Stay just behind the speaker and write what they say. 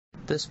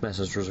This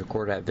message was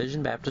recorded at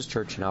Vision Baptist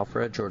Church in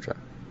Alpharetta, Georgia.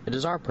 It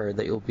is our prayer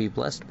that you will be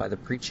blessed by the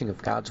preaching of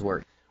God's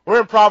Word. We're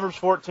in Proverbs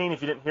 14,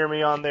 if you didn't hear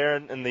me on there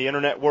in the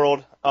internet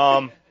world.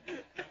 I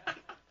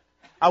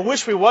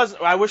wish we weren't.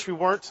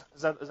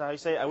 Is that how you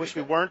say it? I wish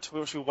we weren't. We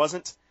wish we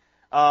wasn't.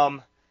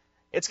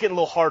 It's getting a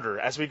little harder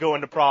as we go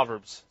into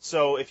Proverbs.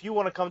 So if you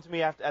want to come to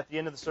me at the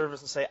end of the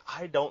service and say,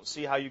 I don't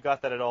see how you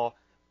got that at all,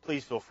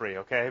 please feel free,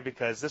 okay?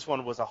 Because this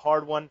one was a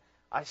hard one.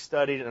 I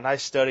studied and I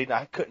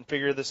couldn't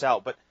figure this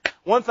out. But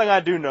one thing I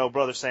do know,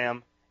 Brother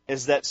Sam,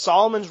 is that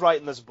Solomon's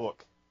writing this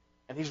book.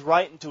 And he's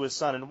writing to his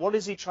son. And what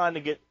is he trying to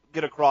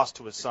get across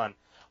to his son?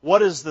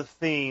 What is the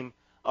theme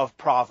of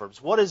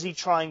Proverbs? What is he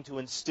trying to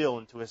instill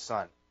into his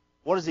son?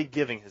 What is he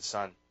giving his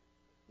son?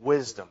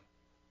 Wisdom.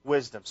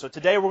 Wisdom. So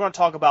today we're going to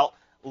talk about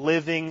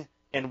living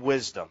in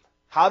wisdom.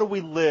 How do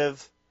we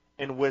live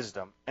in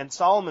wisdom? And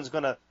Solomon's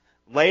going to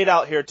lay it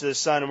out here to his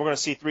son, and we're going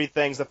to see three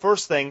things. The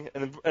first thing,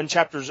 in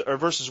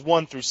verses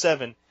 1 through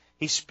 7,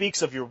 he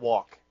speaks of your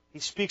walk. He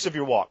speaks of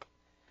your walk.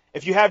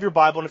 If you have your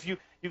Bible, and if you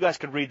guys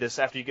could read this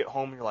after you get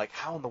home, you're like,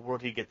 how in the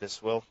world did he get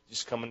this? Well,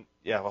 just come and,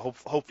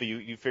 hopefully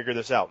you figure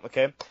this out,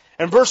 okay?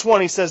 And verse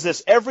 1, he says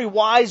this, every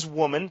wise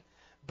woman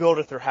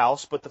buildeth her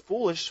house, but the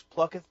foolish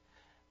plucketh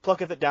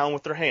it down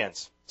with their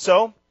hands.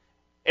 So,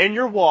 in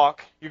your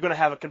walk, you're going to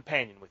have a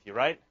companion with you,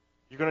 right?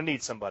 You're going to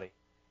need somebody.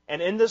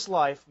 And in this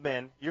life,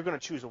 men, you're going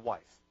to choose a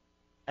wife.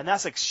 And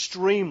that's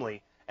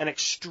extremely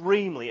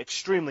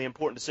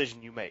important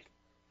decision you make.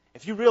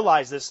 If you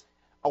realize this,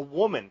 a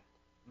woman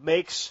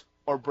makes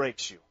or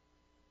breaks you.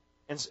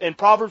 In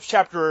Proverbs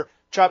chapter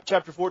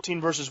 14,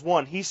 verses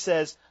 1, he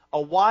says, a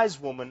wise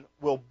woman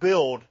will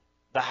build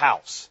the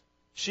house.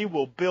 She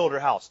will build her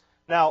house.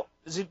 Now,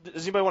 does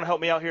anybody want to help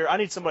me out here? I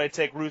need somebody to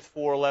take Ruth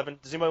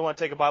 4:11. Does anybody want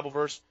to take a Bible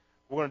verse?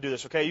 We're going to do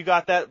this, okay? You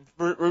got that?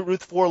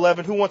 Ruth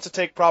 4:11. Who wants to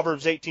take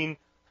Proverbs 18:22?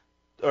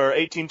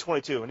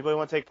 Anybody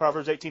want to take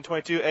Proverbs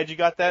 18:22? Ed, you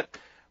got that?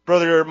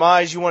 Brother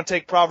Mize, you want to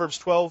take Proverbs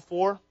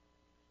 12:4?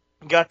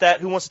 You got that?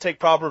 Who wants to take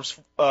Proverbs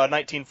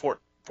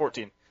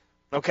 19:14?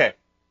 Okay.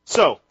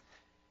 So,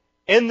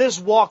 in this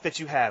walk that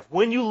you have,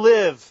 when you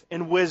live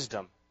in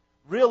wisdom,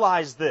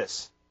 realize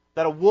this,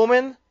 that a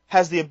woman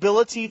has the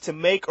ability to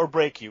make or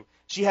break you.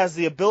 She has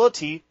the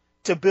ability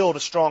to build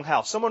a strong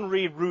house. Someone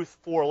read Ruth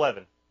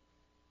 4:11.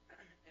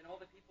 And all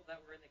the people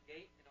that were in the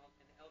gate and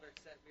the elders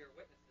said, we are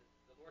witnesses.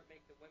 The Lord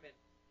make the women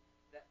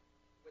that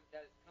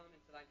is come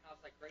into thine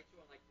house like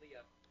Rachel and like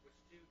Leah, which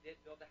two did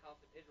build the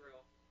house of Israel,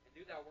 and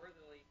do thou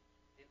worthily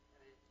in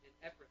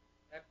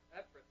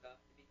Ephrathah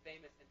to be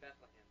famous in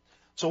Bethlehem.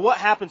 So what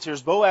happens here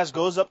is Boaz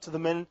goes up to the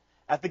men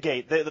at the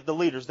gate, the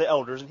leaders, the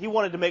elders, and he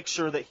wanted to make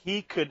sure that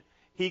he could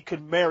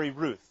marry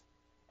Ruth.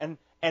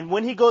 And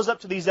when he goes up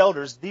to these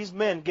elders, these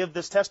men give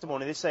this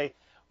testimony. They say,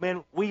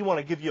 man, we want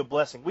to give you a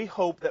blessing. We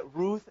hope that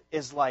Ruth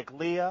is like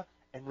Leah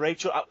and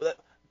Rachel.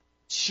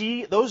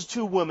 Those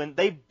two women,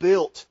 they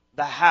built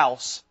the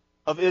house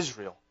of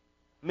Israel.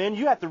 Men,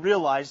 you have to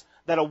realize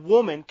that a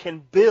woman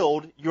can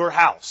build your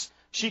house.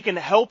 She can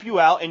help you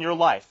out in your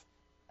life.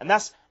 And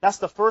that's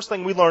the first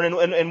thing we learn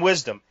in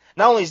wisdom.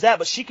 Not only is that,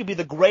 but she could be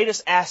the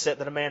greatest asset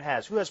that a man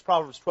has. Who has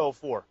Proverbs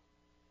 12:4?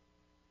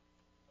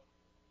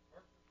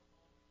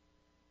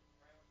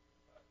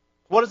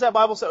 What does that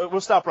Bible say? We'll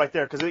stop right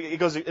there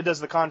because it does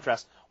the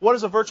contrast. What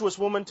is a virtuous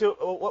woman to?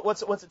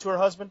 What's it to her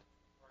husband?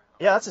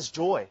 Yeah, that's his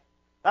joy.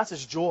 That's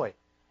his joy.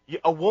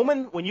 A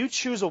woman, when you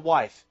choose a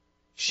wife,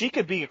 she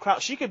could be a crown.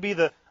 She could be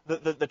the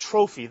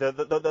trophy,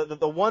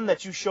 the one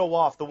that you show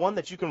off, the one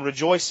that you can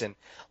rejoice in.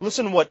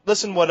 Listen what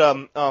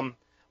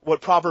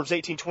Proverbs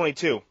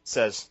 18:22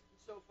 says.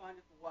 Whoso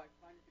findeth a wife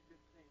findeth a good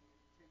thing,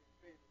 and obtaineth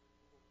favor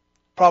with the Lord.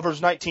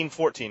 Proverbs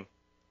 19:14.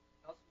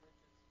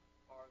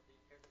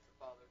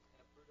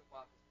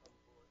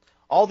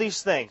 All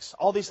these things,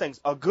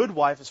 a good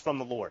wife is from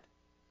the Lord.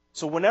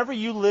 So whenever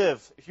you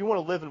live, if you want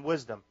to live in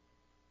wisdom,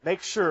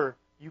 make sure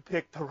you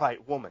pick the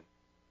right woman.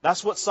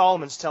 That's what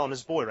Solomon's telling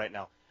his boy right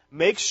now.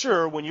 Make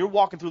sure when you're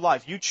walking through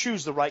life, you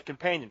choose the right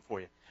companion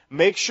for you.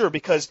 Make sure,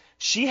 because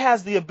she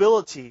has the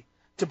ability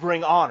to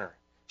bring honor.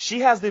 She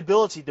has the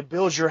ability to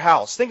build your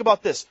house. Think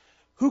about this.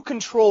 Who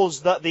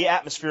controls the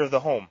atmosphere of the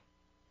home?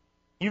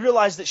 You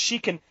realize that she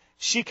can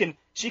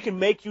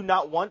make you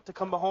not want to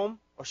come home,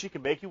 or she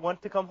can make you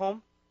want to come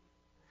home.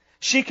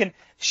 She can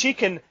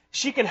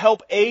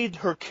help aid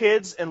her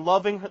kids in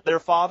loving their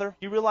father.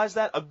 You realize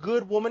that? A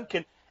good woman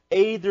can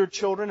aid their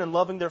children in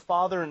loving their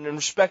father and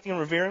respecting and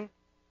revering.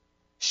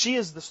 She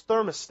is the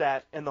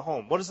thermostat in the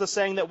home. What is the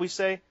saying that we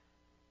say?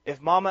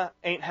 If mama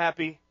ain't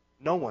happy,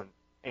 no one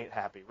ain't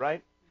happy,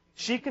 right?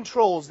 She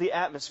controls the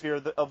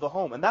atmosphere of the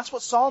home. And that's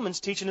what Solomon's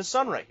teaching his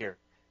son right here.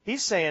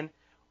 He's saying,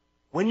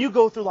 when you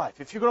go through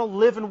life, if you're going to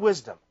live in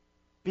wisdom,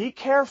 be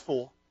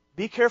careful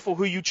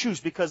who you choose,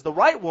 because the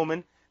right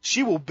woman,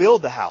 she will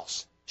build the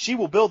house. She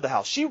will build the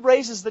house. She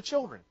raises the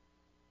children.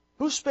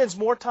 Who spends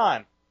more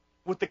time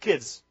with the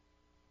kids?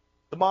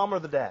 The mom or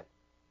the dad?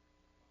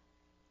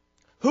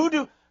 Who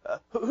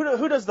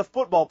does the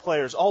football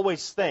players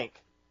always think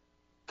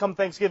come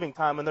Thanksgiving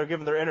time and they're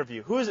giving their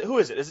interview. Who is it? Who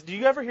is it? Do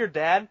you ever hear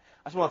Dad?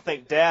 I just want to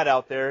thank Dad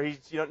out there. He's,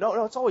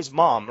 no, it's always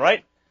Mom,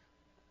 right?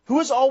 Who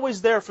is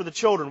always there for the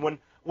children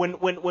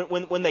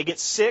when they get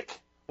sick,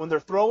 when they're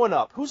throwing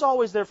up? Who's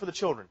always there for the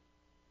children?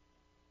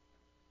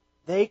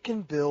 They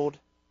can build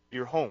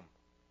your home.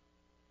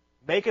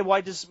 Make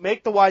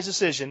the wise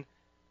decision.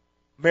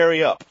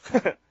 Marry up.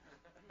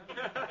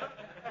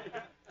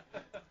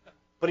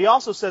 But he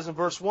also says in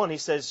verse 1, he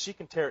says she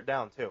can tear it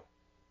down too.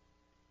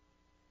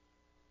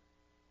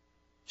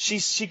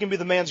 She can be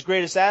the man's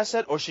greatest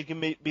asset, or she can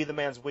be the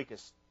man's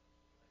weakest.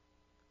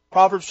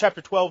 Proverbs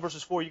chapter 12,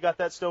 verses 4. You got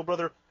that still,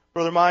 Brother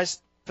Mize?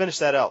 Finish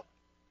that out.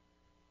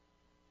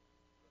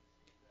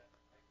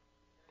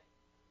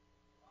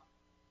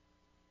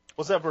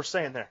 What's that verse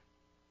saying there?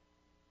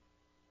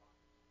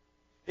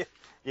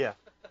 Yeah.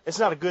 It's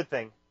not a good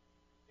thing.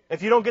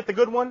 If you don't get the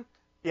good one,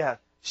 yeah,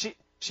 she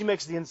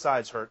makes the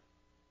insides hurt.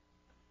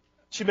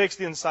 She makes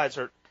the insides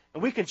hurt.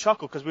 And we can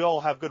chuckle because we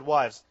all have good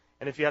wives.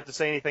 And if you have to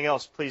say anything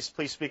else, please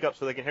speak up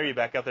so they can hear you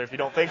back out there if you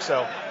don't think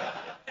so.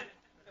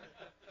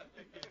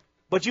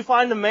 But you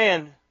find a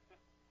man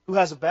who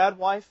has a bad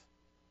wife,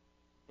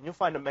 and you'll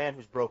find a man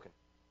who's broken.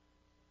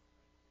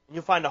 And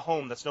you'll find a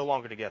home that's no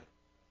longer together.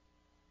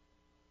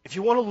 If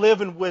you want to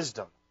live in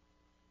wisdom,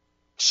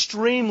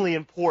 extremely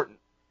important.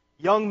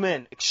 Young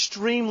men,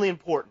 extremely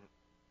important.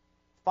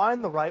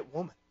 Find the right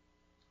woman.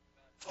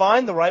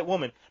 Find the right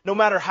woman. No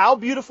matter how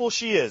beautiful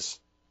she is,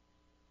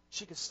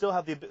 she can still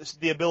have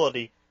the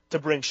ability to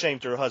bring shame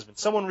to her husband.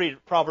 Someone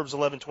read Proverbs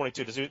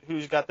 11:22.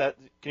 Who's got that?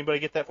 Can anybody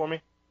get that for me?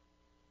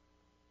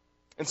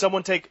 And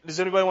does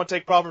anybody want to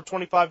take Proverbs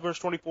 25, verse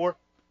 24?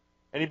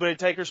 Anybody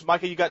takers?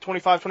 Micah, you got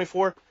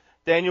 25:24?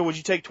 Daniel, would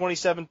you take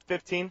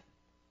 27:15?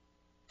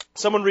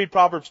 Someone read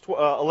Proverbs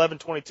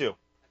 11:22.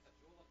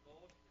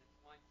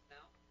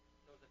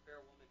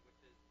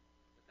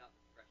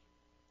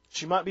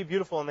 She might be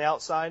beautiful on the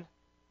outside,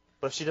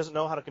 but if she doesn't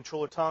know how to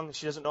control her tongue, if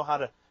she doesn't know how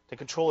to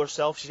control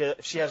herself,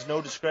 if she has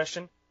no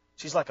discretion,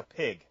 she's like a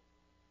pig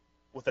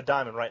with a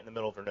diamond right in the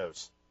middle of her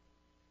nose.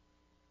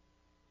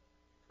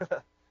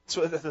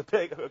 So the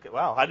pig. Okay,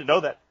 wow, I didn't know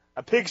that.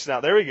 A pig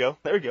snout. There we go.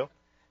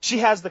 She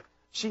has,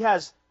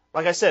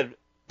 like I said,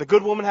 the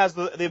good woman has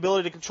the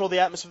ability to control the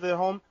atmosphere of their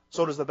home.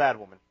 So does the bad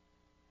woman.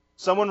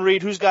 Someone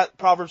read. Who's got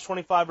Proverbs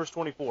 25, verse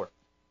 24?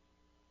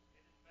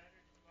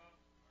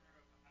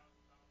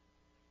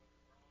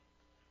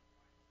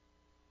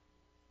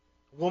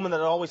 A woman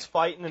that's always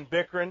fighting and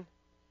bickering,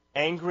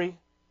 angry,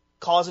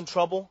 causing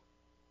trouble.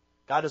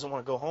 God doesn't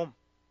want to go home.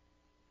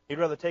 He'd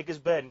rather take his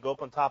bed and go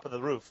up on top of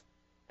the roof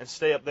and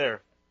stay up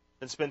there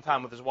than spend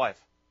time with his wife.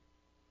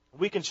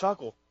 We can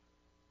chuckle,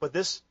 but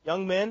this,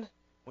 young men,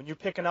 when you're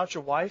picking out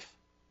your wife,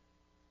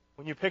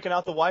 when you're picking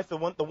out the wife, the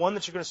one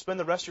that you're going to spend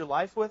the rest of your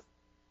life with,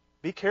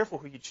 be careful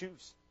who you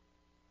choose.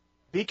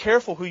 Be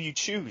careful who you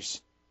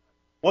choose.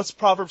 What's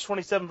Proverbs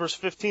 27, verse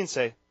 15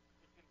 say?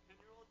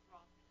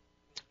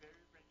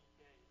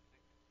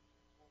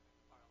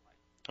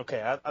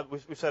 Okay,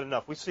 we've said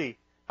enough. We see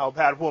how a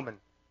bad woman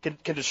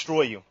can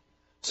destroy you.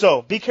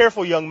 So, be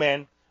careful, young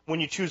man, when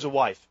you choose a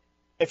wife.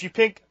 If you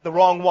pick the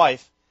wrong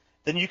wife,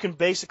 then you can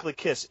basically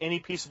kiss any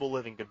peaceable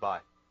living goodbye.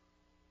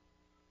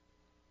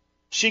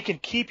 She can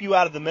keep you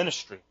out of the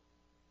ministry.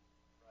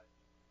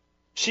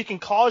 She can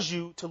cause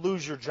you to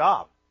lose your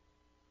job.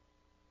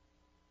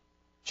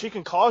 She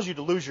can cause you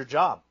to lose your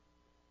job.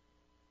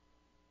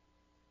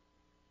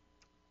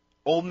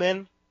 Old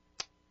men,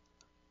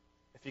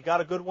 if you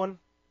got a good one,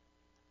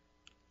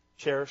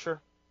 cherish her.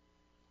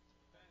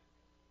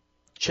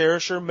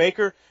 Cherish her.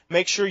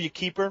 Make sure you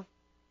keep her.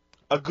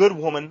 A good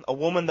woman, a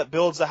woman that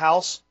builds a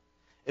house,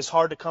 is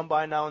hard to come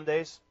by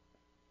nowadays.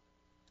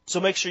 So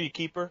make sure you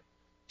keep her.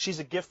 She's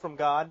a gift from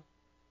God.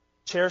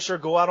 Cherish her.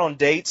 Go out on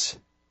dates.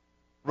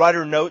 Write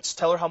her notes.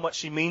 Tell her how much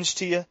she means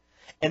to you.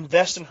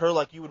 Invest in her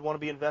like you would want to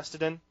be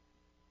invested in.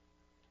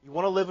 You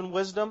want to live in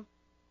wisdom?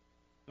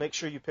 Make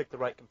sure you pick the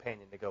right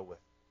companion to go with.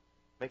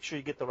 Make sure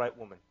you get the right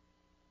woman.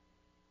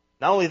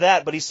 Not only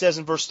that, but he says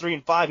in verse 3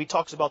 and 5, he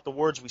talks about the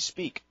words we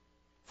speak.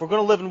 If we're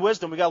going to live in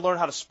wisdom, we've got to learn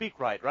how to speak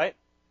right?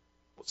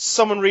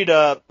 Someone read,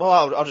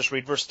 I'll just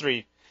read verse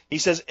 3. He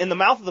says, in the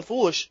mouth of the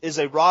foolish is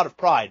a rod of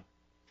pride,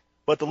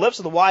 but the lips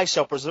of the wise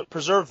shall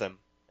preserve them.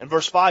 In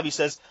verse 5 he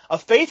says, a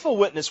faithful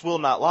witness will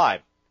not lie,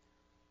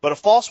 but a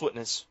false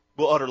witness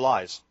will utter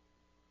lies.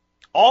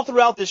 All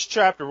throughout this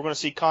chapter, we're going to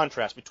see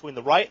contrast between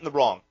the right and the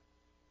wrong.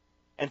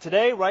 And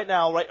today, right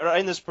now, right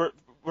in this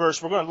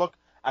verse, we're going to look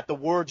at the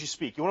words you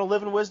speak. You want to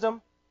live in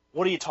wisdom?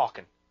 What are you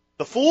talking?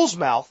 The fool's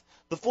mouth,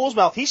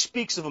 he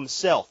speaks of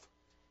himself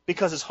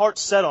because his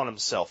heart's set on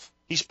himself.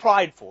 He's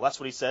prideful. That's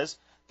what he says.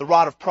 The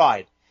rod of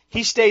pride.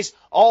 He stays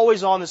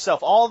always on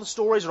himself. All the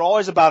stories are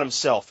always about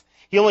himself.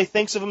 He only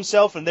thinks of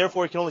himself, and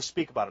therefore he can only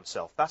speak about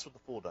himself. That's what the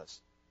fool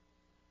does.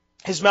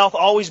 His mouth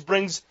always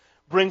brings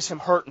him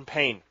hurt and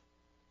pain.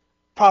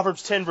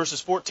 Proverbs 10, verses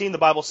 14, the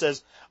Bible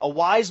says, a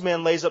wise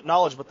man lays up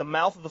knowledge, but the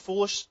mouth of the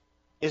foolish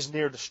is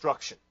near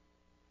destruction.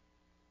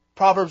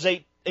 Proverbs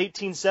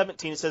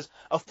 18:17, it says,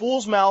 a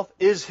fool's mouth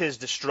is his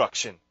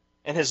destruction,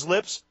 and his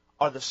lips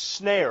are the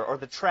snare or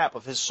the trap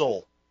of his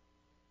soul.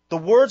 The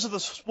words of the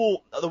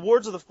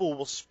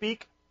fool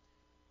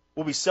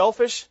will be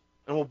selfish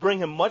and will bring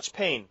him much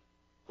pain,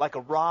 like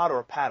a rod or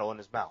a paddle in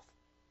his mouth.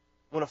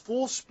 When a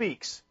fool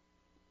speaks,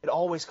 it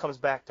always comes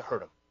back to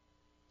hurt him.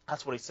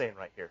 That's what he's saying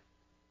right here.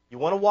 You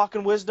want to walk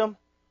in wisdom?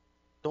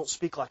 Don't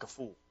speak like a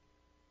fool.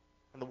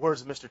 In the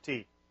words of Mr.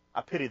 T,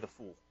 I pity the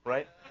fool,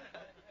 right?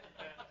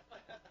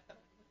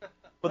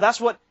 But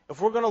that's what,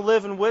 if we're going to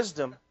live in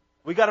wisdom,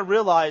 we got to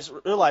realize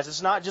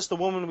it's not just the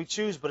woman we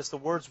choose, but it's the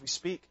words we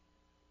speak.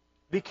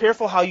 Be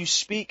careful how you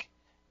speak.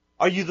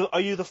 Are you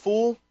the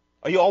fool?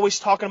 Are you always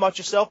talking about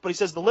yourself? But he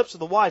says the lips of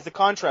the wise, the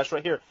contrast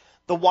right here.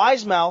 The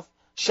wise mouth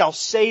shall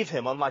save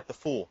him, unlike the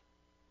fool.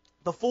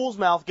 The fool's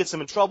mouth gets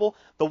him in trouble.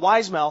 The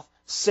wise mouth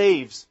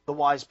saves the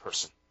wise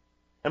person.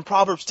 In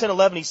Proverbs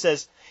 10:11 he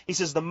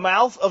says the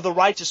mouth of the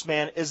righteous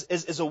man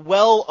is a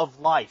well of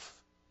life.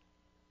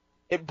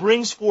 It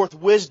brings forth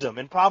wisdom.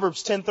 In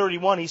Proverbs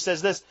 10:31 he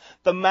says this,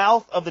 the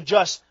mouth of the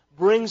just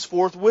brings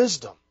forth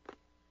wisdom.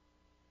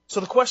 So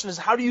the question is,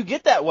 how do you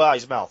get that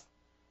wise mouth?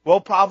 Well,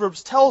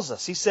 Proverbs tells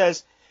us. He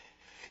says,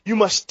 you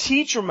must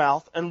teach your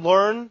mouth and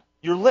learn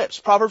your lips.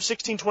 Proverbs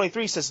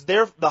 16:23 says,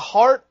 the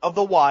heart of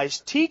the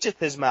wise teacheth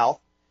his mouth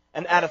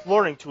and addeth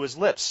learning to his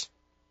lips.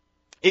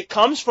 It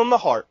comes from the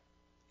heart.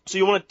 So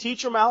you want to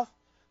teach your mouth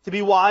to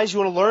be wise. You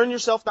want to learn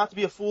yourself not to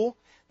be a fool.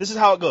 This is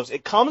how it goes.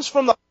 It comes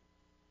from the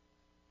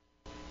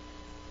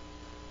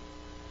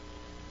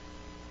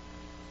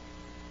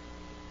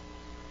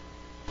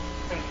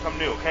become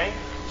new, okay?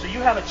 So you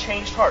have a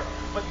changed heart.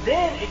 But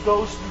then it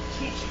goes through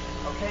teaching,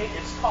 okay?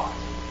 It's taught.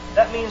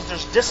 That means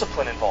there's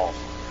discipline involved.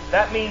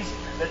 That means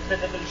that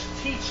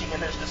there's teaching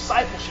and there's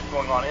discipleship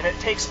going on. And it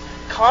takes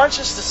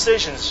conscious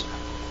decisions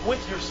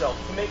with yourself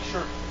to make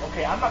sure,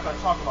 okay, I'm not going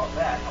to talk about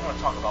that. I'm going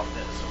to talk about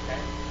this, okay?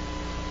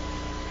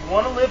 You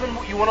want to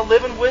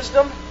live in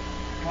wisdom?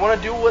 You want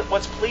to do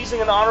what's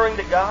pleasing and honoring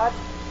to God?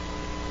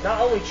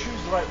 Not only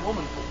choose the right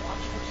woman, but watch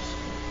what you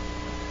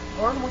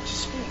speak. Learn what you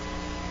speak.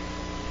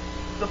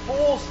 The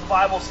fools, the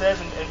Bible says,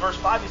 in verse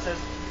 5, he says,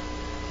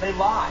 they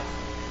lie.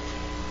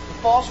 The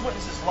false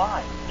witnesses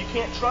lie. You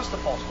can't trust a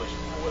false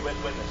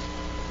witness.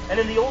 And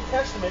in the Old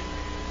Testament,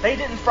 they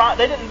didn't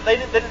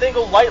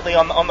go lightly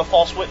on the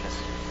false witness.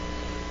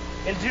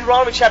 In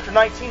Deuteronomy chapter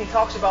 19, he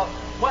talks about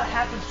what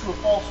happens to a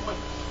false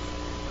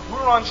witness.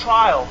 We're on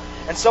trial,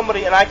 and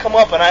I come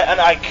up and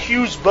I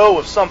accuse Bo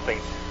of something,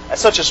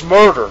 such as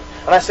murder,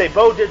 and I say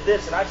Bo did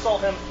this, and I saw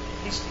him,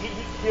 he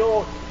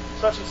killed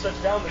such and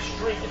such down the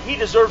street, and he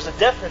deserves a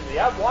death penalty.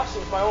 I've watched it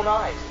with my own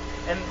eyes.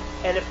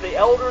 And if the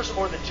elders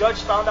or the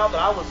judge found out that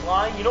I was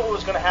lying, you know what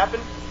was going to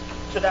happen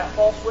to that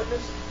false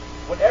witness?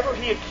 Whatever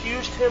he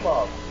accused him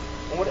of,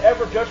 and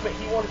whatever judgment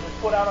he wanted to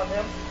put out on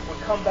him, would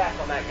come back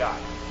on that guy.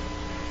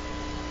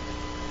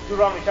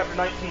 Deuteronomy chapter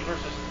 19,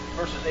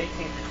 verses 18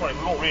 through 20.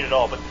 We won't read it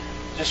all, but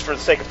just for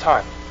the sake of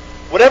time.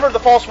 Whatever the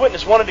false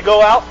witness wanted to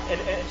go out and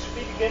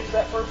speak against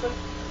that person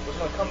was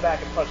going to come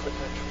back and punch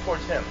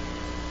towards him.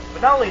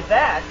 But not only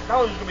that, not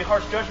only is there going to be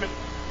harsh judgment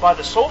by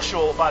the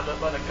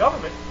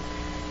government,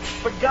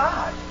 but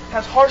God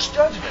has harsh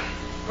judgment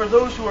for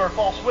those who are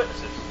false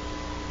witnesses.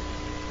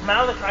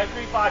 Malachi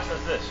 3:5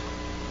 says this,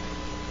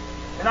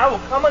 and I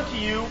will come unto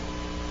you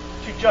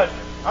to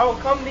judgment. I will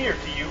come near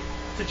to you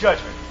to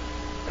judgment.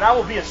 And I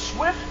will be a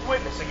swift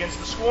witness against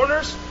the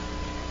scorners,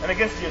 and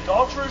against the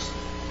adulterers,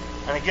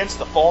 and against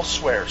the false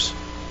swearers.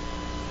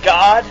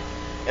 God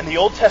in the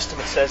Old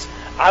Testament says,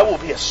 I will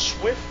be a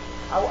swift,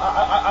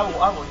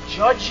 I will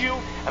judge you,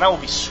 and I will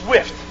be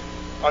swift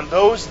on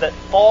those that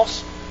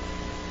falsely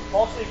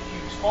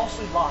accuse,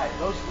 falsely lie,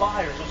 those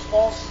liars, those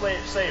false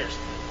sayers.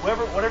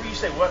 Whatever you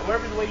say,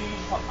 whatever the way you use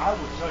your tongue, I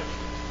will judge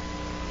you.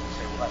 You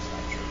say, well, that's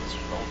not true. This is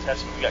the Old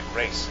Testament. We got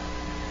grace.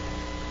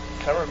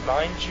 Can I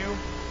remind you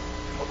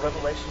what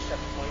Revelation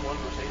chapter 21,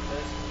 verse 8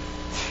 says?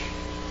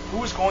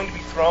 Who is going to be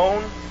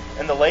thrown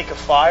in the lake of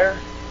fire?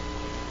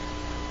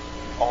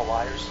 All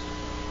liars.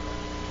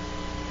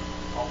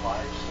 All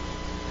liars.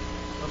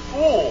 The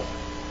fool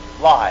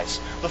lies.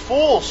 The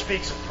fool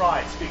speaks of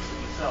pride, speaks of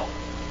himself.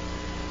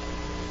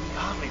 We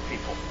godly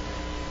people,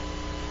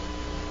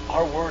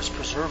 our words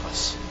preserve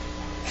us,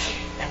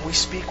 and we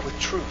speak with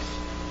truth.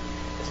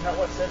 Isn't that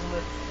what it says in the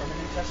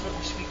New Testament?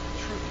 We speak with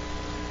truth.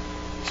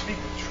 We speak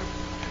with truth.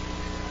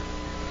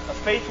 A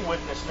faithful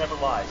witness never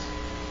lies.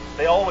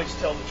 They always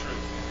tell the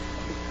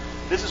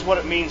truth. This is what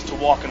it means to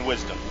walk in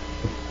wisdom.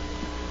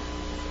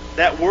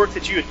 That work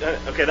that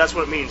that's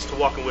what it means to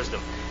walk in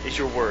wisdom, is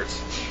your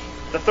words.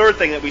 The third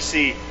thing that we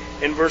see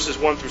in verses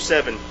 1 through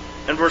 7,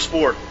 and verse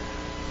 4,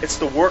 it's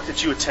the work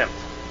that you attempt.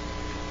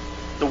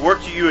 The work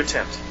that you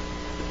attempt.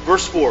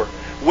 Verse 4,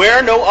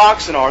 where no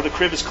oxen are, the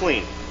crib is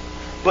clean,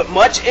 but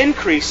much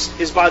increase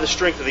is by the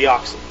strength of the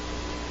oxen.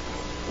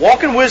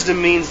 Walk in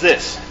wisdom means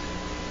this.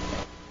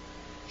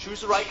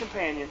 Choose the right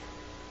companion,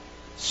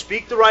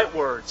 speak the right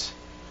words,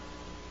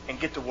 and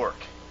get to work.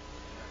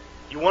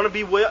 You want to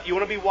be wise? You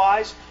want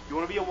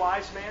to be a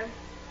wise man?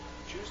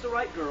 Choose the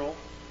right girl,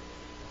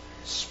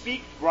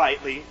 speak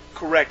rightly,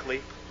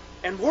 correctly,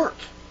 and work.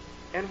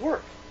 And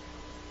work.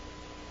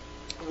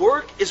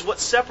 Work is what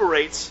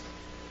separates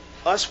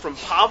us from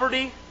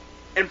poverty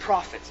and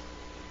profit.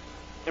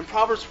 In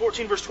Proverbs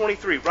 14, verse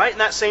 23, right in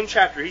that same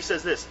chapter, he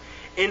says this,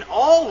 in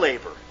all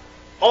labor,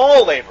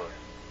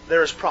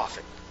 there is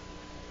profit.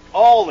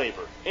 All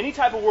labor. Any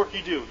type of work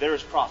you do, there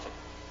is profit.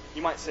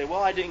 You might say,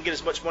 well, I didn't get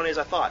as much money as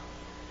I thought.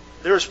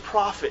 There is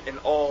profit in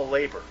all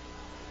labor.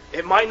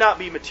 It might not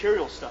be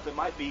material stuff. It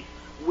might be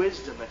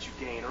wisdom that you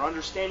gain or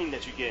understanding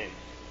that you gain.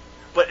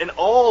 But in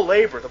all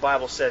labor, the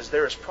Bible says,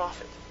 there is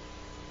profit.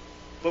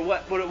 But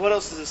what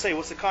else does it say?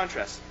 What's the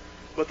contrast?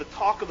 But the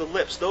talk of the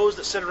lips, those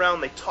that sit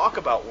around, they talk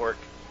about work.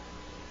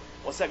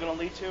 What's that going to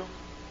lead to?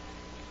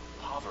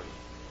 Poverty.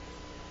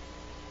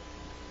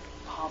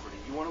 Poverty.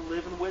 You want to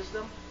live in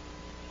wisdom?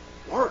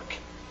 Work.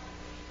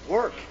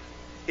 Work.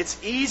 It's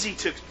easy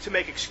to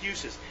make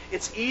excuses.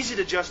 It's easy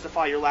to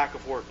justify your lack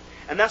of work.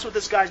 And that's what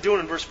this guy's doing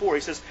in verse 4.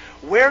 He says,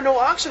 where no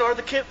oxen are,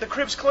 the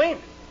crib's clean.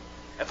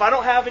 If I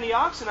don't have any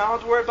oxen, I don't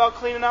have to worry about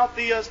cleaning out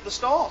the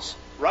stalls.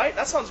 Right?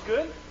 That sounds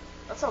good.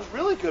 That sounds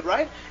really good,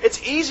 right?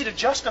 It's easy to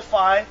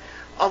justify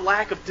a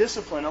lack of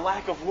discipline, a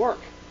lack of work.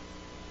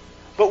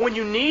 But when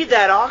you need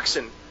that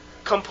oxen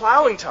come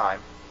plowing time,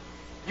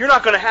 you're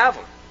not going to have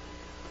them.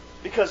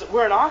 Because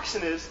where an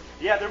oxen is,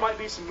 yeah, there might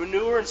be some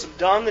manure and some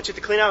dung that you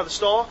have to clean out of the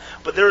stall,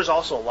 but there is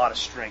also a lot of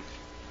strength.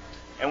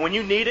 And when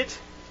you need it,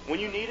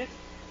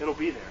 it'll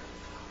be there.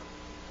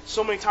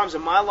 So many times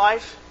in my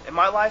life,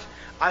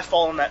 I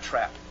fall in that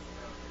trap.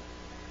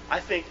 I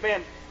think,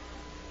 man,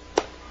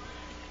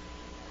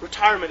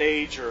 retirement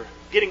age or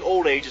getting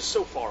old age is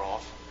so far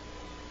off.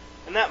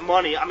 And that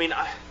money,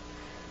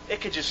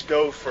 it could just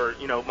go for,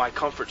 my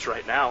comforts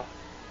right now.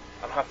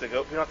 I don't have to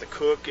go. We don't have to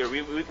cook. Or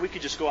we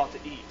could just go out to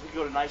eat. We could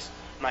go to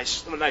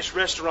nice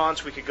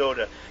restaurants. We could go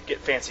to get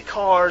fancy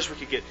cars. We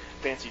could get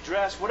fancy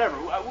dress. Whatever.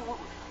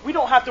 We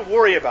don't have to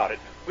worry about it.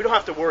 We don't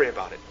have to worry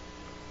about it.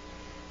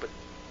 But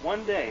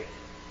one day,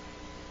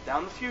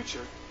 down the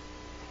future,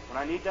 when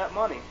I need that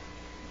money,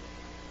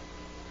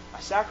 I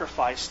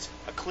sacrificed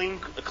a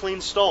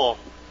clean stall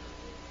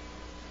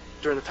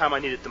during the time I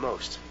need it the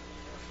most.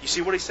 You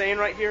see what he's saying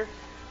right here?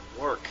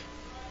 Work.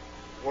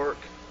 Work.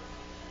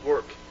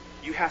 Work.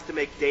 You have to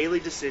make daily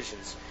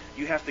decisions.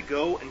 You have to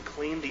go and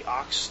clean the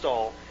ox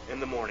stall in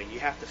the morning. You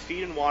have to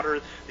feed and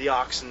water the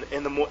ox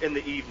in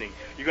the evening.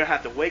 You're going to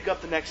have to wake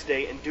up the next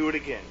day and do it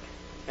again.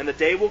 And the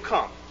day will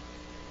come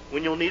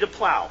when you'll need a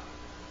plow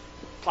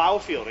a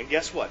field. And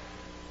guess what?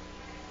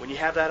 When you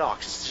have that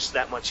ox, it's just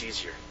that much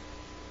easier.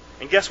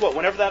 And guess what?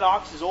 Whenever that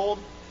ox is old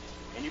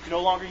and you can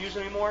no longer use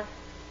it anymore,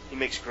 he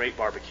makes great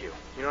barbecue.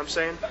 You know what I'm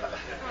saying?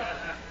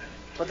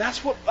 But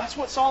that's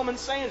what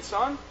Solomon's saying,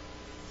 son.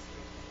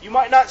 You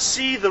might not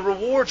see the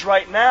rewards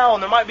right now,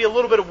 and there might be a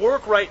little bit of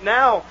work right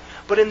now,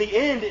 but in the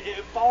end,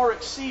 it far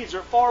exceeds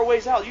or far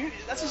weighs out.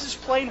 That's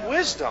just plain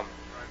wisdom.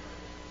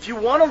 If you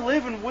want to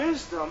live in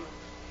wisdom,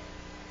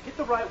 get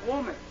the right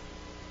woman,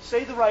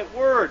 say the right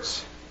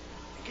words,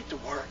 and get to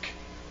work.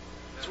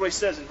 That's what he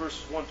says in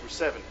verses 1 through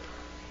 7.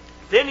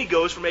 Then he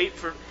goes from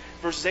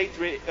verses 8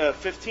 through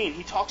 15.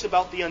 He talks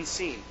about the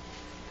unseen.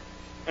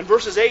 In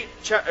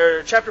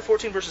chapter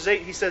 14, verses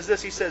 8, he says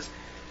this. He says,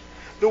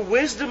 the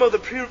wisdom of the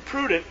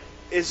prudent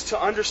is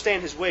to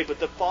understand his way, but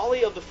the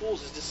folly of the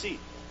fools is deceit.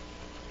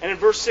 And in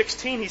verse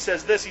 16 he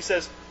says this. He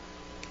says,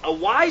 a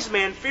wise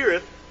man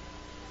feareth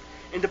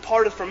and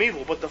departeth from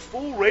evil, but the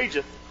fool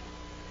rageth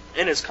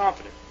and is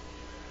confident.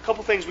 A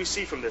couple things we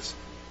see from this.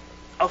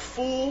 A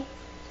fool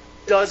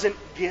doesn't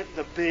get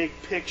the big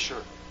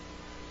picture.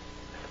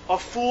 A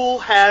fool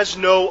has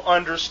no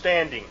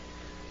understanding.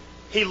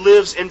 He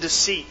lives in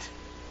deceit.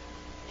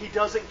 He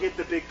doesn't get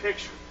the big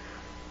picture.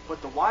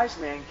 But the wise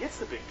man gets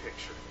the big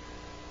picture.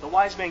 The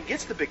wise man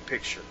gets the big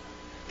picture.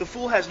 The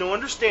fool has no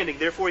understanding,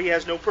 therefore he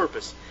has no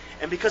purpose.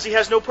 And because he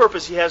has no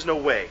purpose, he has no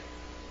way.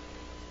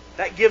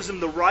 That gives him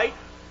the right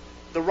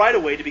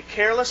of way to be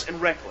careless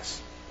and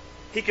reckless.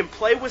 He can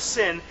play with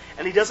sin,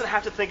 and he doesn't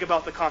have to think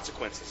about the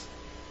consequences.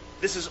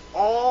 This is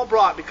all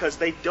brought because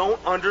they don't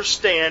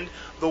understand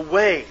the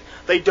way.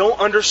 They don't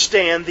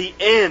understand the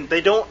end.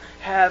 They don't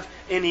have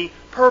any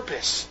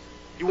purpose.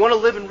 You want to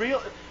live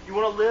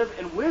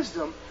in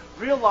wisdom.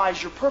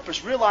 Realize your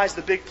purpose. Realize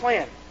the big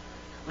plan.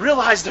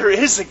 Realize there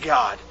is a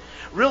God.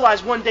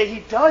 Realize one day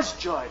He does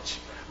judge.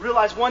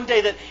 Realize one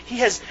day that He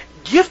has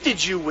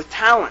gifted you with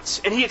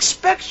talents and He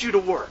expects you to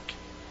work.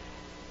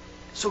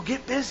 So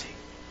get busy.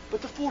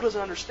 But the fool doesn't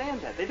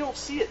understand that. They don't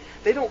see it.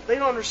 They don't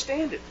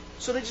understand it.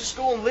 So they just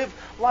go and live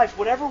life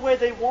whatever way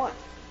they want.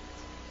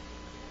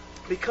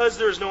 Because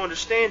there is no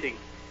understanding,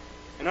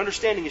 and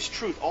understanding is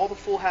truth, all the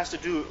fool has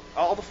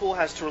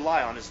to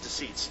rely on is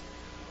deceits.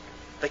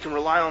 They can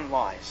rely on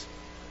lies.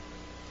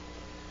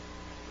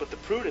 But the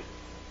prudent,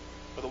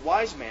 or the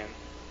wise man,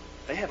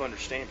 they have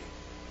understanding.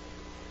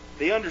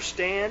 They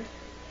understand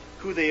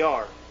who they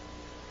are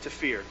to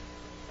fear.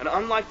 And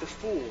unlike the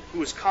fool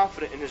who is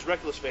confident in his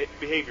reckless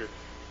behavior,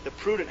 the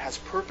prudent has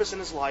purpose in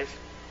his life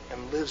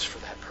and lives for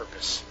that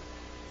purpose.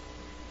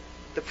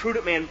 The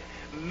prudent man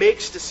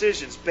makes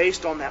decisions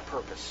based on that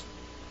purpose.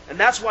 And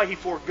that's why he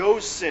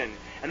forgoes sin.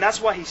 And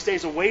that's why he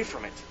stays away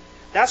from it.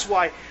 That's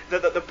why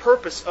the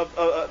purpose of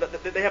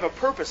they have a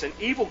purpose, and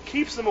evil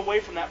keeps them away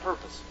from that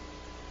purpose.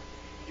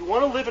 You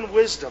want to live in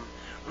wisdom,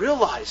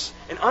 realize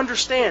and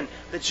understand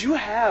that you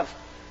have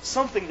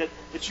something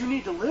that you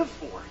need to live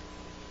for.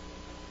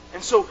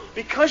 And so,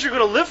 because you're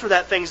going to live for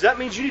that thing, that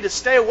means you need to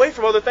stay away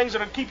from other things that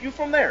are going to keep you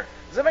from there.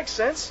 Does that make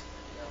sense?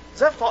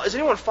 Is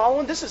anyone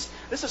following? This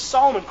is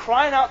Solomon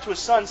crying out to his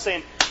son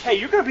saying, hey,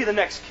 you're going to be the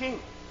next king.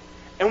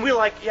 And we're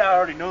like, yeah, I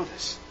already know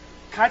this.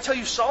 Can I tell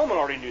you, Solomon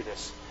already knew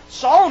this.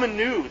 Solomon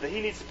knew that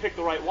he needs to pick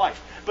the right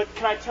wife. But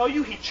can I tell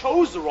you, he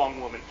chose the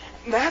wrong woman.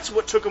 And that's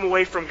what took him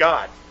away from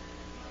God.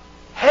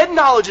 Head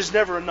knowledge is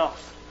never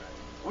enough.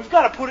 We've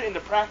got to put it into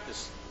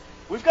practice.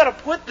 We've got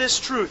to put this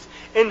truth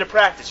into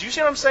practice. You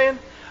see what I'm saying?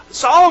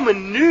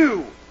 Solomon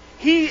knew.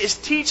 He is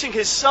teaching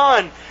his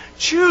son,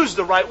 choose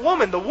the right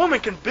woman. The woman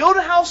can build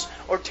a house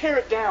or tear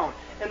it down.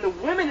 And the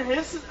women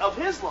of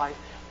his life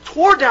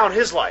tore down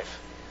his life.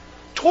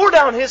 Tore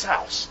down his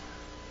house.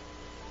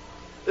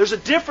 There's a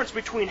difference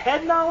between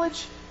head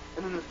knowledge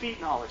and then the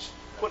feet knowledge,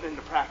 putting it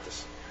into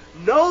practice.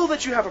 Know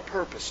that you have a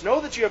purpose. Know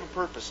that you have a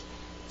purpose.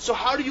 So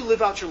how do you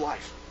live out your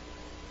life?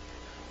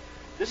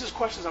 This is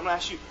questions I'm going to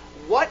ask you.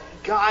 What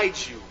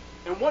guides you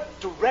and what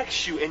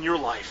directs you in your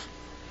life?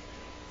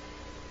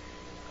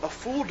 A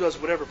fool does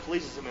whatever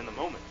pleases him in the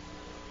moment.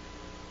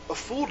 A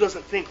fool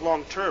doesn't think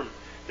long term,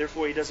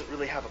 therefore he doesn't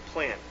really have a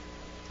plan.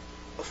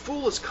 A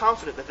fool is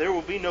confident that there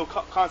will be no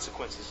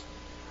consequences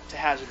to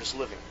hazardous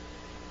living.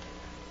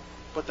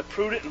 But the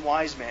prudent and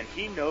wise man,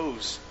 he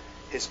knows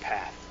his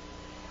path.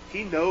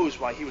 He knows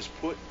why he was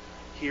put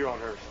here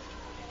on earth.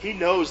 He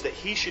knows that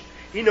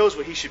he knows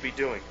what he should be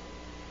doing.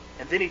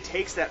 And then he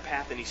takes that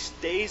path and he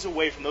stays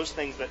away from those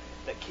things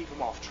that keep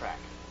him off track.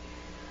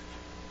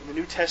 In the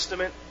New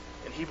Testament,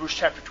 in Hebrews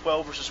chapter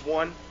 12, verses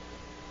 1,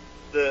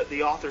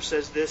 the author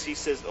says this. He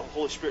says, the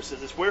Holy Spirit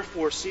says this,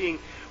 wherefore, seeing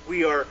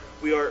we are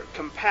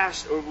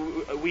compassed, or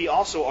we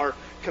also are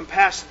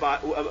compassed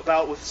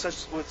about with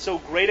so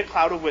great a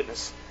cloud of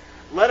witness,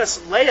 let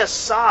us lay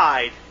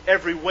aside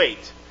every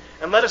weight,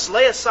 and let us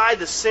lay aside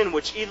the sin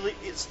which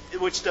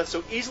doth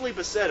so easily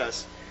beset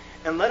us,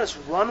 and let us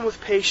run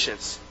with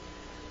patience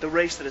the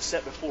race that is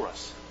set before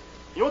us.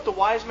 You know what the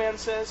wise man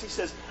says? He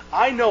says,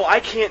 I know I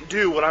can't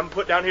do what I'm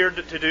put down here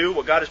to do,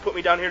 what God has put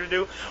me down here to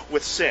do,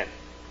 with sin.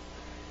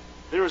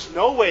 There is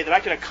no way that I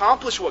can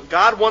accomplish what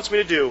God wants me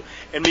to do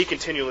and me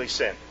continually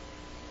sin.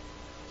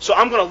 So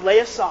I'm going to lay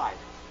aside.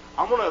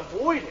 I'm going to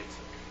avoid it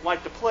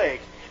like the plague.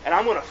 And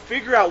I'm going to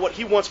figure out what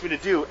He wants me to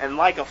do. And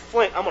like a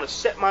flint, I'm going to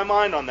set my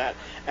mind on that.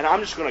 And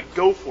I'm just going to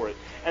go for it.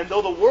 And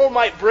though the world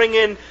might bring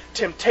in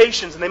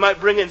temptations and they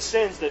might bring in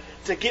sins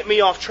to get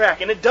me off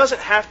track. And it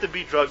doesn't have to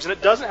be drugs. And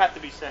it doesn't have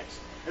to be sex.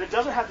 And it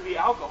doesn't have to be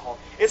alcohol.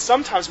 It's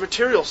sometimes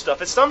material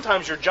stuff. It's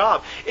sometimes your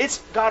job. It's,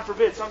 God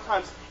forbid,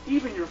 sometimes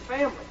even your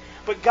family.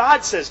 But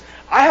God says,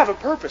 I have a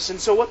purpose. And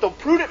so what the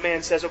prudent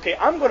man says, okay,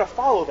 I'm going to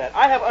follow that.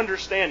 I have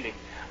understanding.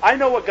 I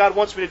know what God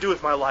wants me to do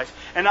with my life.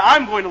 And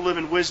I'm going to live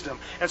in wisdom.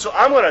 And so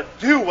I'm going to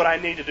do what I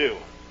need to do.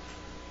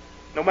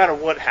 No matter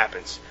what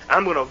happens.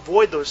 I'm going to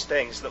avoid those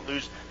things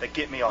that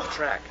get me off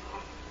track.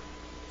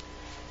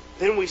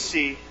 Then we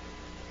see,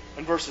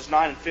 in verses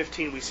 9 and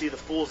 15, we see the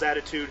fool's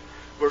attitude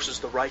versus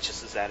the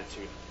righteous's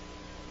attitude.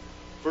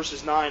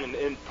 Verses 9,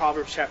 in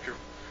Proverbs chapter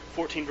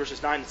 14,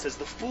 verses 9, it says,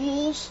 the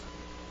fools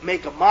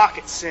make a mock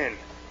at sin,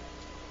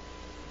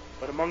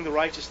 but among the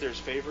righteous there is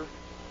favor.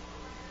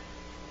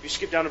 If you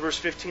skip down to verse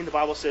 15, the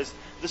Bible says,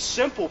 the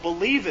simple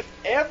believeth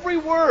every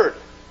word,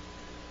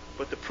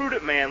 but the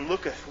prudent man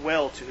looketh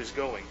well to his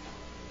going.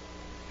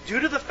 Due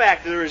to the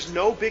fact that there is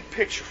no big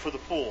picture for the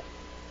fool,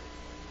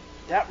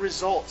 that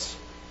results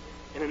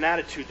in an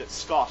attitude that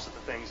scoffs at the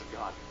things of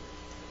God.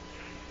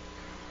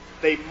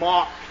 They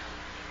mock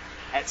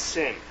at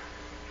sin.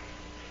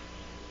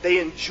 They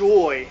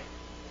enjoy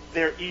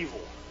their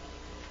evil.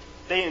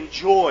 They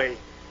enjoy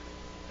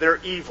their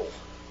evil.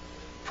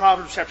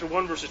 Proverbs chapter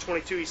 1, verse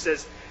 22, he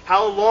says,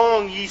 how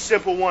long, ye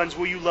simple ones,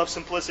 will you love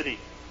simplicity?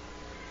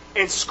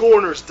 And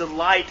scorners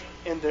delight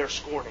in their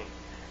scorning.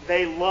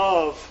 They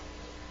love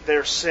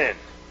their sin.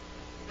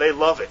 They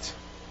love it.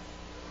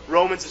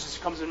 Romans, this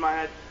just comes in my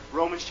head.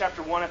 Romans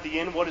chapter 1 at the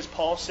end, what does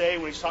Paul say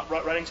when he's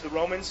writing to the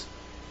Romans?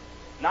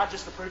 Not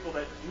just the people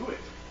that do it,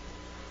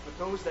 but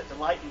those that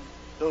delight in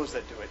those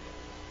that do it.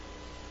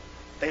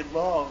 They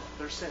love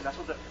their sin.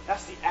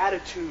 That's the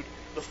attitude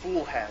the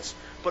fool has.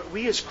 But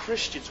we as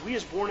Christians, we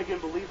as born-again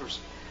believers,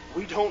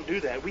 we don't do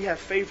that. We have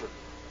favor.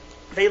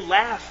 They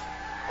laugh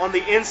on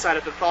the inside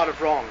at the thought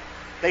of wrong.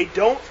 They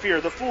don't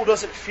fear. The fool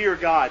doesn't fear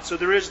God. So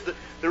there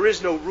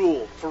is no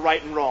rule for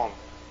right and wrong.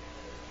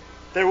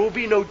 There will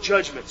be no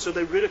judgment. So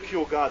they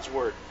ridicule God's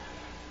word.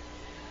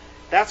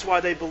 That's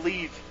why they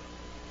believe.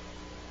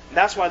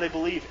 That's why they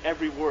believe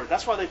every word.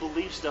 That's why they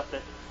believe stuff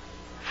that,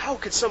 how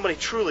could somebody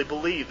truly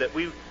believe that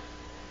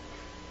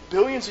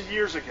billions of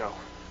years ago,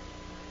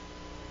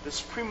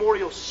 this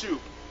primordial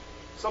soup,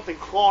 something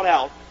crawled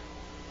out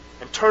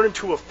and turned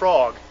into a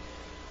frog.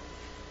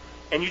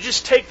 And you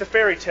just take the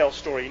fairy tale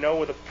story,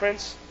 where the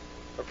prince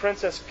or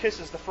princess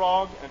kisses the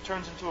frog and it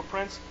turns into a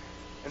prince.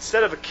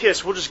 Instead of a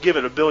kiss, we'll just give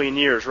it 1 billion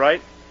years,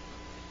 right?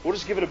 We'll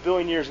just give it 1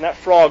 billion years, and that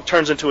frog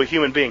turns into a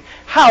human being.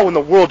 How in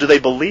the world do they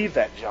believe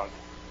that junk?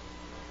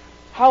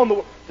 How in the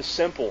world? The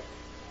simple.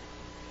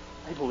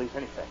 They believe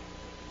anything.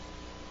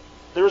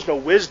 There is no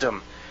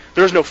wisdom.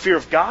 There is no fear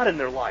of God in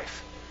their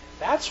life.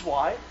 That's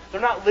why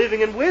they're not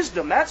living in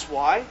wisdom. That's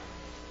why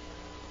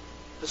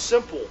the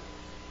simple,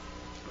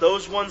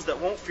 those ones that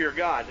won't fear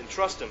God and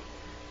trust Him,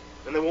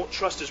 and they won't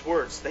trust His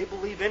words, they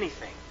believe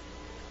anything.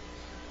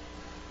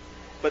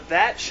 But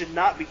that should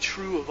not be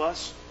true of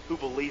us who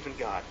believe in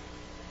God.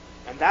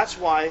 And that's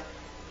why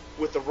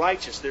with the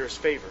righteous there is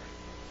favor.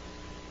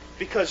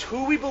 Because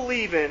who we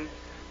believe in,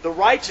 the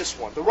righteous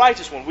one,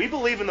 we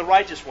believe in the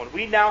righteous one,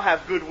 we now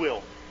have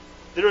goodwill.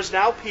 There is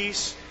now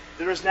peace,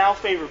 there is now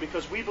favor,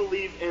 because we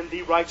believe in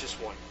the righteous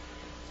one.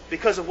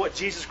 Because of what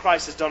Jesus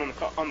Christ has done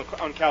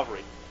on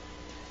Calvary.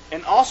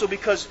 And also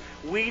because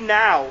we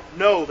now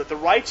know that the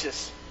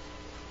righteous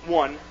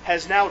one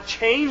has now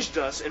changed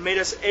us and made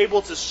us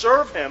able to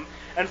serve Him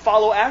and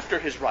follow after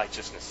His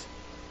righteousness.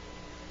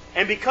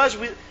 And because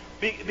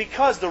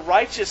the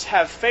righteous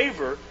have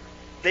favor,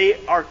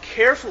 they're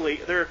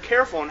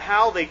careful on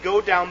how they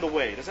go down the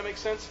way. Does that make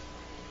sense?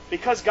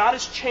 Because God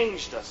has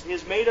changed us. He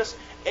has made us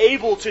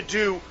able to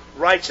do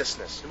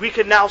righteousness. We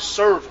can now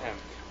serve Him.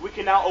 We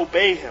can now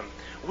obey Him.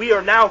 We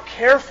are now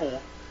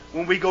careful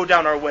when we go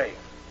down our way.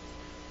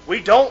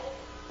 We don't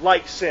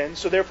like sin,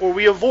 so therefore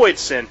we avoid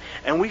sin.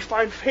 And we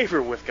find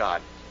favor with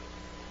God.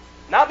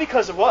 Not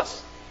because of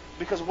us,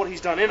 because of what He's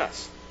done in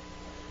us.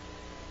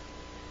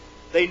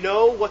 They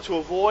know what to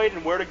avoid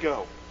and where to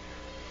go.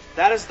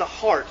 That is the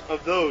heart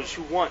of those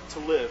who want to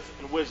live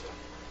in wisdom.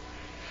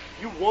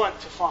 You want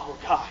to follow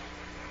God.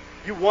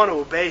 You want to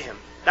obey Him.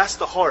 That's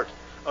the heart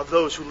of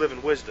those who live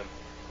in wisdom.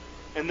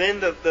 And then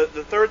the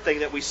third thing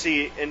that we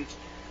see in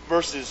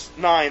verses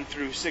 9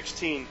 through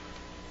 16,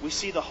 we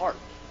see the heart.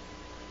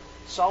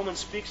 Solomon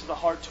speaks of the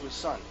heart to his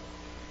son.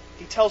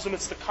 He tells him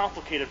it's the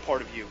complicated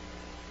part of you.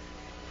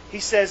 He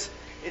says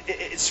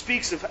it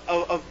speaks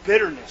of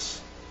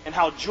bitterness and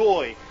how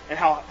joy and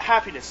how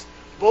happiness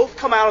both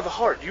come out of the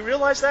heart. Do you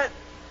realize that?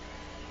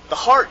 The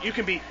heart, you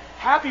can be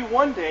happy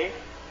one day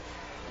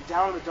and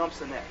down in the dumps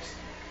the next.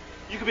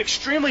 You can be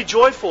extremely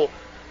joyful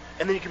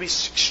and then you can be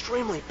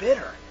extremely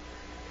bitter.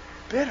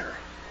 Bitter.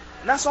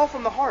 And that's all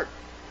from the heart.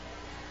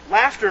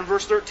 Laughter in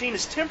verse 13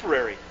 is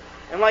temporary.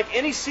 And like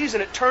any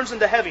season, it turns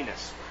into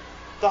heaviness.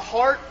 The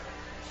heart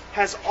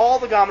has all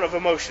the gamut of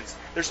emotions.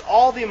 There's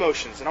all the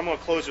emotions. And I'm going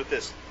to close with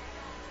this.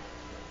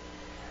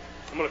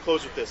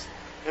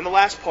 In the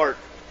last part,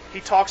 he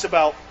talks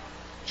about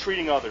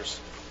treating others.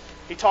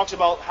 He talks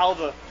about how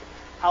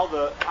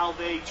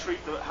they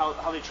treat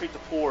the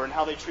poor and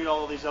how they treat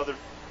all of these other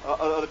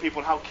people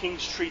and how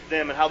kings treat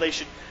them and how they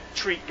should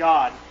treat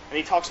God. And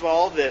he talks about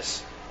all of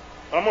this.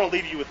 But I'm going to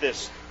leave you with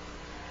this.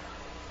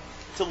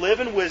 To live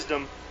in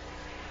wisdom,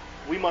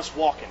 we must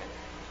walk in it.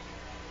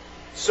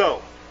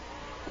 So,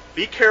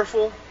 be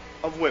careful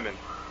of women.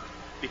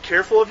 Be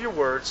careful of your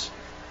words.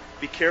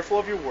 Be careful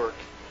of your work.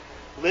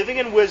 Living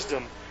in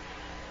wisdom,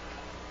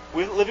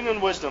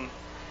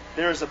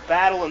 there is a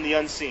battle in the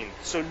unseen.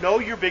 So know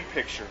your big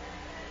picture.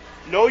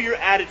 Know your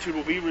attitude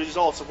will be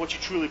results of what you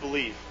truly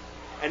believe.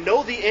 And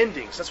know the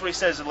endings. That's what he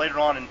says later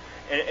on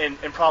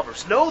in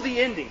Proverbs. Know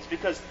the endings,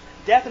 because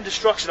death and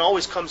destruction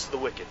always comes to the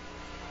wicked.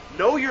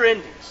 Know your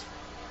endings.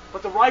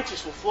 But the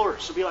righteous will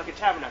flourish. They'll be like a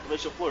tabernacle. They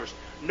shall flourish.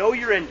 Know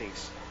your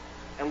endings.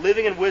 And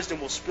living in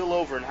wisdom will spill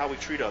over in how we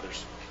treat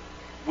others.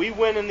 We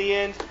win in the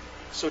end.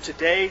 So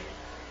today,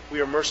 we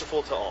are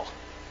merciful to all.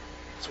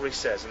 That's what he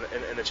says in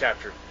the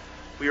chapter.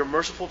 We are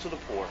merciful to the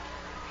poor.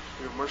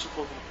 We are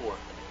merciful to the poor.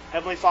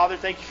 Heavenly Father,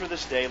 thank you for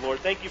this day, Lord.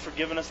 Thank you for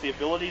giving us the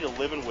ability to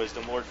live in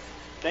wisdom, Lord.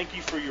 Thank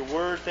you for your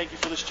word. Thank you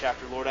for this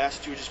chapter, Lord. I ask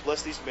that you would just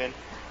bless these men.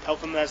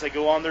 Help them as they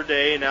go on their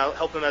day, and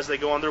help them as they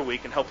go on their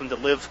week, and help them to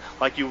live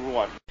like you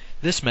want.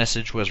 This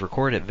message was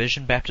recorded at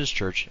Vision Baptist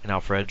Church in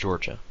Alpharetta,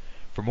 Georgia.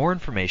 For more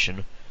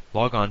information,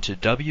 log on to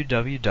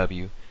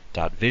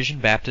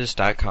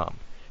www.visionbaptist.com,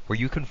 where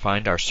you can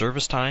find our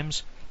service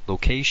times,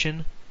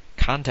 location,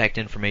 contact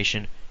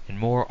information, and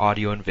more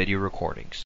audio and video recordings.